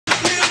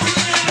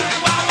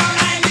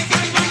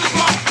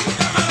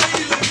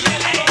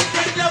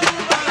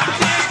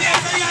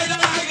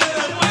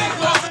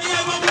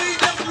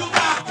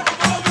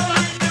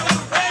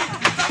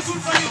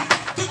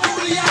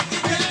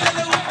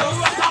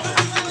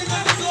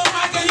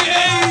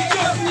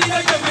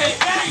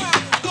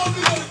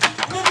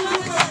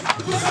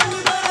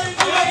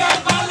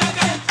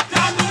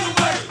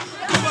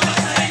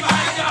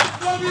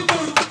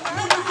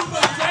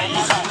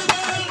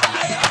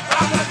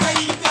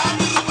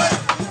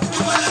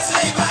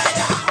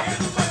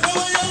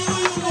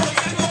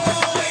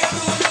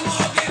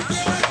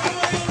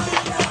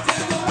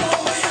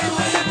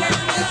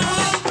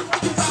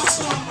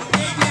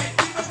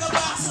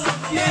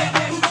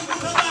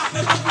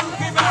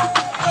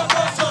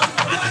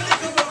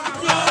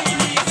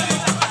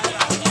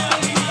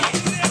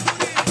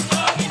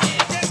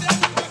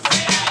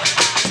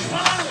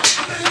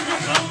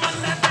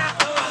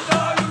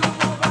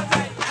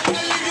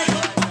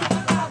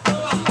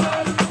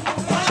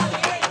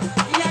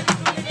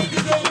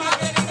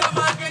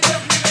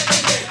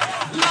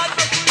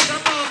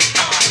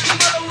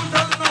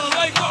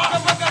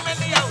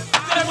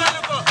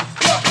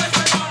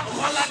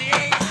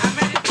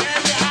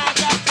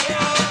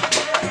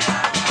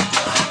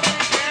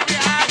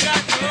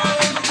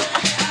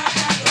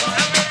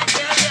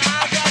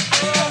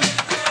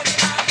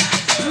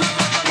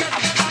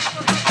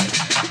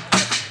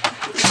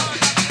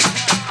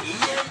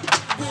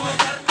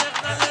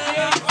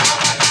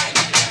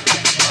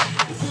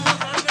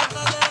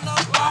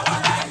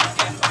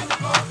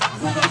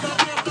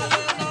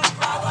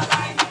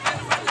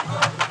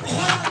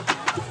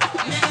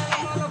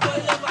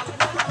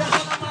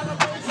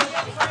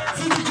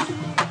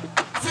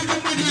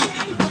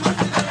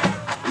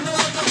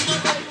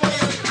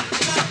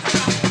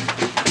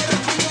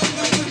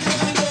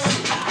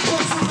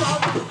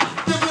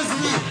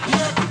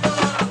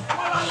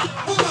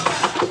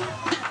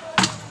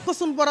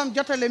borom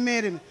jotale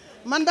mairie bi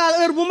man daal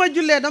heure bu ma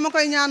jullee dama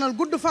koy ñaanal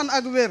gudd fan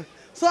ak wér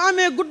soo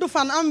amee gudd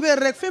fan am wér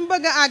rek fi mu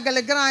bëgg a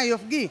àggale Grand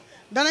Yoff gi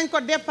danañ ko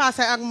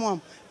dépassé ak moom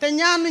te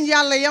ñaanuñ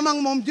yàlla yem ak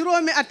moom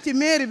juróomi at ci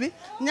mairie bi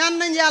ñaan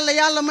nañ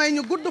yàlla may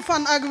ñu gudd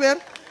fan ak wér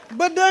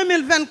ba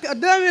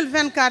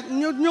 2024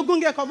 ñu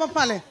gunge ko ba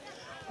pale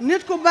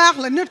nit ku baax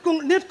la nit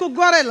ku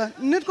gore la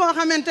nit koo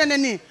xamante ne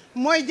nii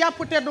mooy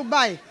jàpp te du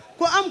bàyyi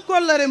ku am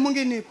kóllëre mu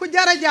ngi nii ku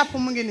jara jàpp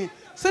mu ngi nii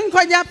suñ ko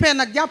jàppee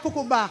nag jàpp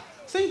ku baax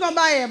suñ ko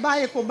bàyyee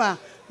bàyyi ku baax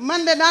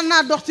man de daan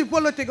naa dox ci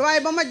politique waaye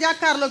ba ma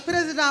jàkkaarloo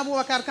président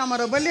Boubacar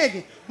CAMARA ba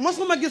léegi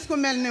mosuma gis ku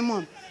mel ni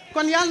moom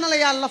kon yàlla na la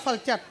yàlla fal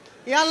cat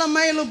yàlla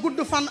may la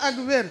gudd fan ak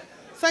wér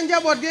sa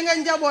njaboot gi nga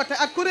njaboote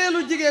ak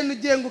kuréelu jigéenu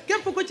jéngu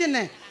képp ku ci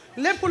ne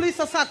lépp luy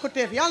sa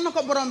sàkkuteef yàlla na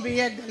ko borom bi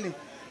yeggali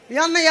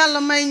yàlla na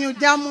yàlla may ñu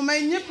jàmm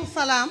may ñëpp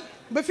salaam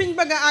ba fi ñu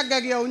bëgg a àgg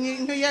ak yow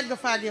ñu yegg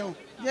fa ak yow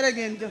jërë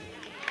ngeen jëf.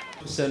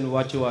 seen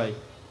wàccuwaay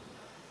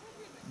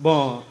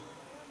bon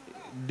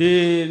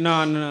di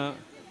naan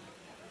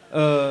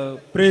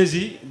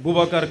président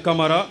Boubacar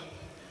CAMARA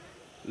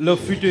le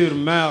futur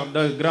maire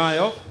de Grand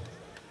Yoff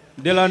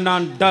di la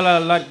naan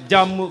dalal ak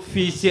jàmm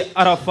fii ci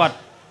ARAFAT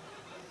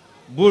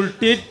bul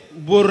tiit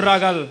bul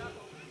ragal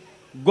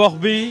gox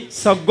bi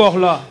sa gox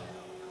la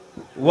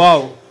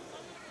waaw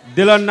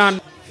di la naan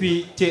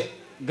fii ci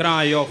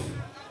Grand Yoff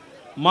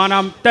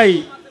maanaam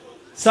tey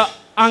sa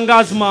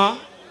engagement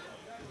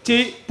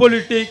ci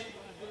politique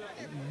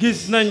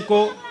gis nañ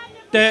ko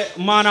te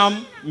maanaam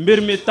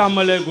mbir mi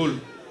tàmbaleegul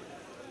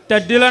te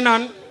di la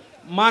naan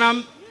maanaam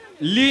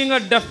lii nga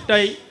def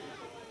tey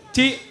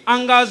ci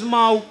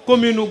engagement wu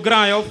commune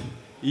Grand Yoff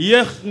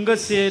yéex nga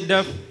see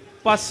def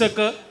parce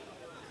que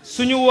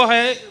suñu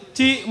waxee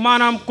ci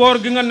maanaam koor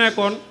gi nga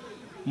nekkoon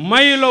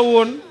may la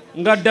woon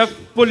nga def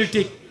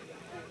politique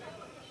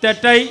te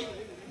tey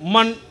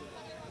man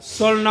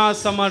sol naa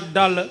sama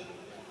dàll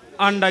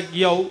ànd ak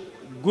yow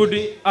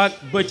guddi ak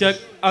bëccëg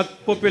ak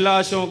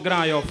population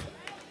Grand Yoff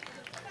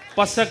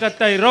parce que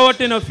tey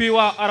rawatina fii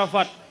waa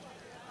ARAFAT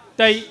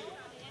tey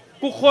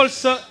ku xool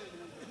sa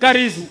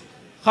charisme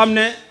xam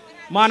ne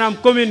maanaam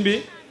commune bi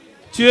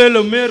tu es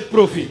le meilleur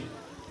profil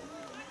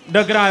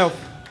de Grand Yoff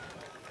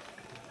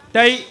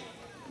tey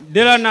di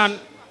la naan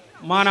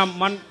maanaam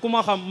man ku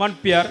ma xam man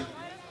Pierre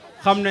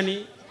xam na ni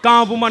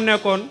camp bu ma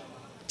nekkoon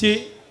ci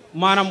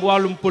maanaam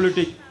wàllum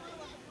politique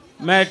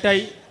mais tey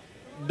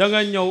da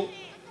nga ñëw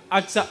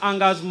ak sa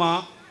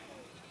engagement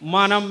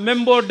maanaam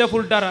même boo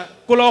deful dara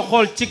ku la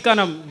xool ci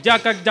kanam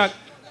jàkk ak jàkk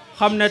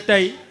xam ne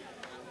tey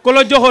ku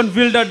la joxoon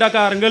ville de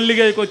Dakar nga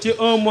liggéey ko ci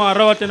 1 mois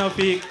rawatina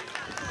fii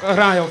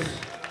Grand Yoff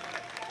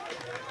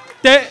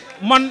te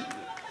man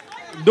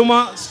duma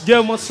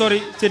jéem a sori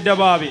ci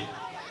débat bi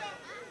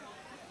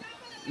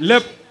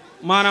lépp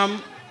maanaam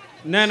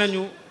nee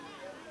nañu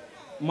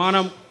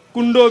maanaam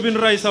ku ndóobin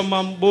rey sa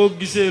maam boo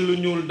gisee lu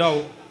ñuul daw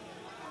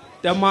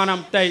te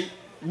maanaam tey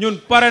ñun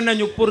pare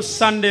nañu pour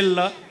sàndil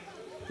la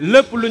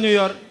lépp lu ñu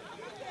yor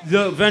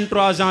le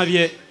 23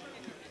 janvier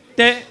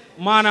te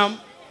maanaam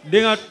di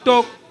nga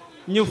toog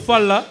ñu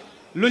fal la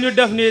lu ñu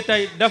def nii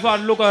tey defaat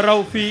lu ko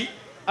raw fii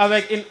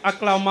avec une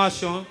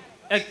acclamation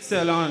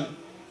excellente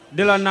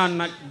di la naan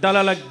nag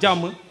dalal ak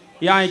jàmm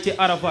yaa ngi ci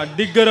ARAFAT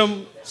di gërëm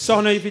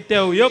soxna yi fi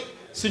teew yëpp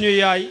suñu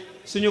yaay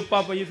suñu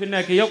papa yi fi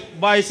nekk yëpp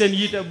bàyyi seen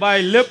yiite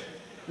bàyyi lépp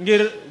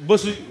ngir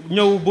bésu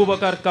ñëw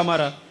Boubacar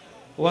CAMARA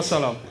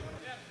wasalaam.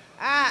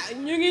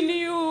 ñu ngi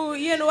nuyu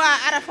yéen waa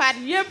ARAFAT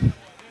yëpp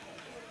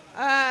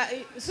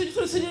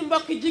suñu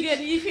mbokki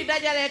jigéen yi fi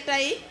dajale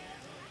tey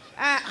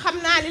xam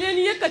naa li leen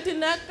yëkkati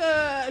nag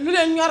lu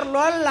leen ñor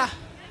lool la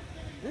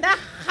ndax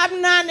xam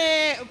naa ne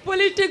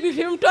politique bi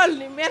fi mu toll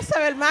ni mère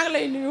Sawel maa ngi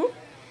lay nuyu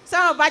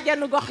sama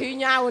bàjjanu gox yu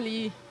ñaawul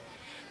yi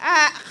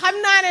xam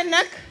naa ne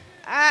nag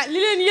li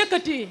leen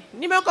yëkkati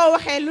ni ma ko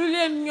waxee lu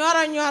leen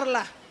ñor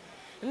la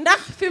ndax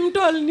fi mu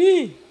toll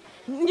nii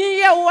ñi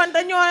yeewoon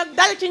dañoo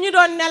dal ci ñi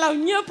doon nelaw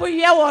ñëpp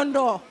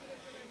yeewoondoo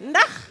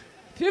ndax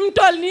fi mu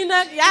toll nii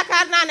nag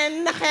yaakaar naa ne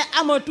naxee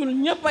amatul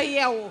ñëpp a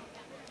yeewu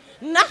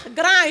ndax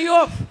Grand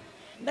Yoff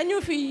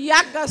dañu fi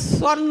yàgg a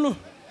sonn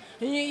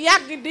ñu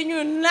yàgg di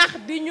ñu nax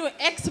di ñu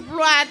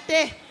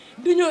exploité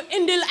di ñu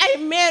indil ay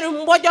maire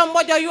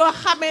mbojo yoo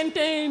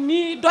xamante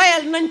nii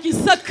doyal nañ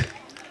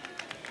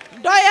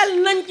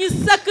ci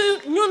sëkk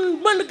ñun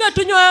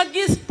mënkatuñoo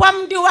gis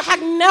pom di wax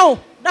ak new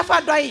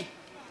dafa doy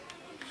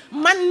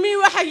man mi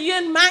wax ak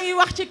yéen maa ngi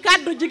wax ci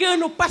kàddu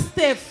jigéenu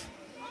Pastef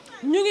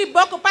ñu ngi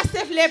bokk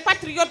Pastef les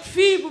patriotes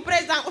fii bu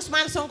président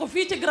Ousmane Sonko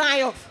fii ci Grand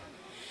Yoff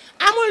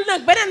amul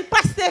nag beneen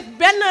Pastef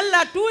benn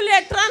la tous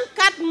les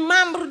 34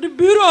 membres du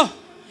bureau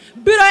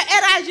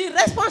élargi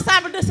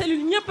responsable de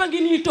cellule ñëpp a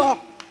ngi nii toog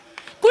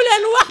ku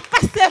leen wax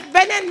Pastef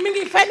beneen mi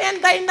ngi feneen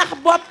day nax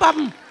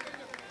boppam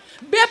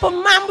bépp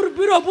membre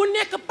bureau bu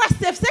nekk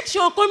Pastef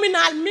section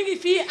communale mi ngi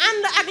fii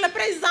ànd ak le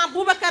président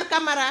Boubacar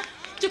CAMARA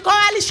ci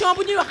coalition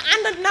bu ñuy wax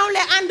ànd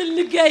nawle ànd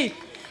liggéey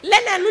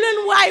leneen lu leen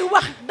waay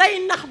wax day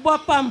nax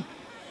boppam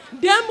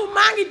démb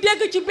maa ngi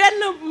dégg ci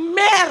benn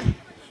maire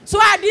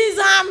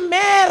soi-disant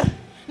maire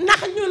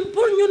ndax ñun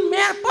pour ñun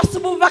maire poste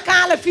bu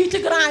vacant la fii ci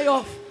Grand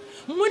Yoff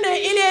mu ne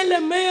il est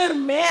le meilleur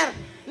maire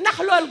ndax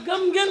loolu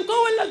gëm ngeen ko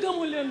wala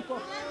gëmu leen ko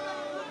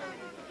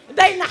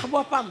day nax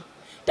boppam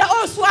te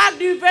au soir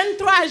du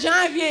 23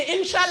 janvier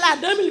inchallah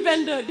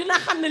 2022 dina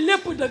xam ne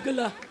lépp dëgg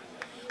la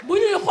bu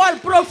ñuy xool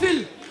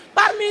profil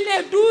parmi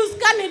les 12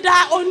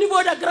 candidats au niveau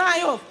de Grand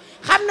Yoff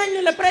xam nañ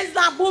ne le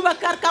président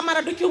Boubacar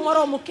CAMARA du ci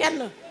moroomu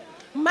kenn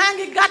maa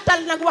ngi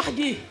gàttal nag wax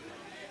ji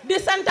di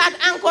santaat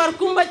encore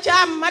Koumba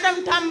Thiam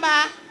madame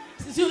Tamba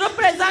si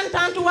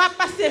représentante waa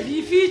Pastef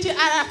yi fii ci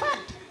ARAFAT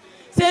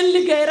seen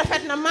liggéey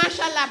rafet na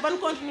macha allah bonne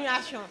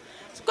continuation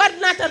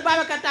coordinateur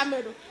Babacar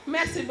Tambédou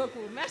merci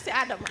beaucoup merci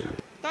Adama.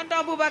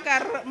 tonton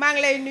Boubacar maa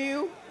ngi lay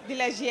nuyu di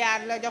la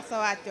ziar la jox sa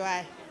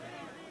wàccuwaay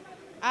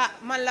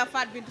man la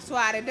Fat Bintou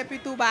Soirée depuis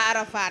Touba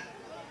Arafat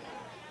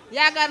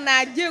yaakaar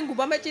naa jéngu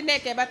ba ma ci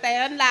nekkee ba tey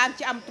ren laa am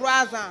ci am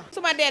 3 ans. su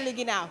ma dellu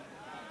ginnaaw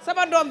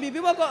sama doom bi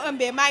ma ko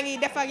ëmbee maa ngi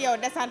def ak yow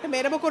descente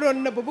mais dama ko doon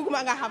nëbb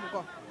bëgguma nga xam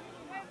ko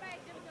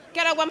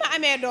keroog ba ma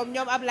amee doom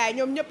ñoom Ablaye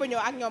ñoom ñëpp a ñëw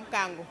ak ñoom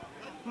Kàngu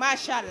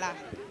macha allah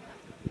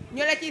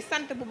ñu la ciy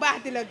sant bu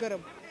baax di la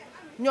gërëm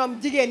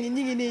ñoom jigéen ñi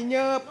ñi ngi nii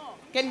ñëpp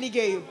kenn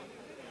liggéeyul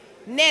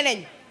nee nañ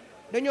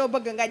dañoo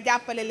bëgg nga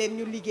jàppale leen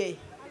ñu liggéey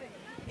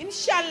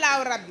incha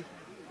allahu rabbi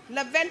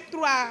le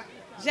 23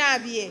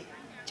 janvier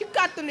ci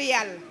kàttanu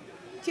yàlla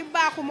ci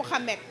baaxu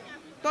Mouhamed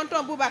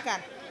tonton Boubacar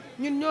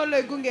ñun ñoo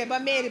lay gunge ba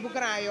mairie bu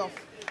Grand Yoff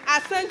à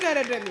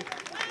 5h30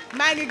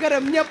 maa ngi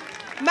gërëm ñëpp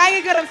maa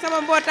ngi gërëm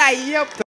sama mbootaay yi yëpp.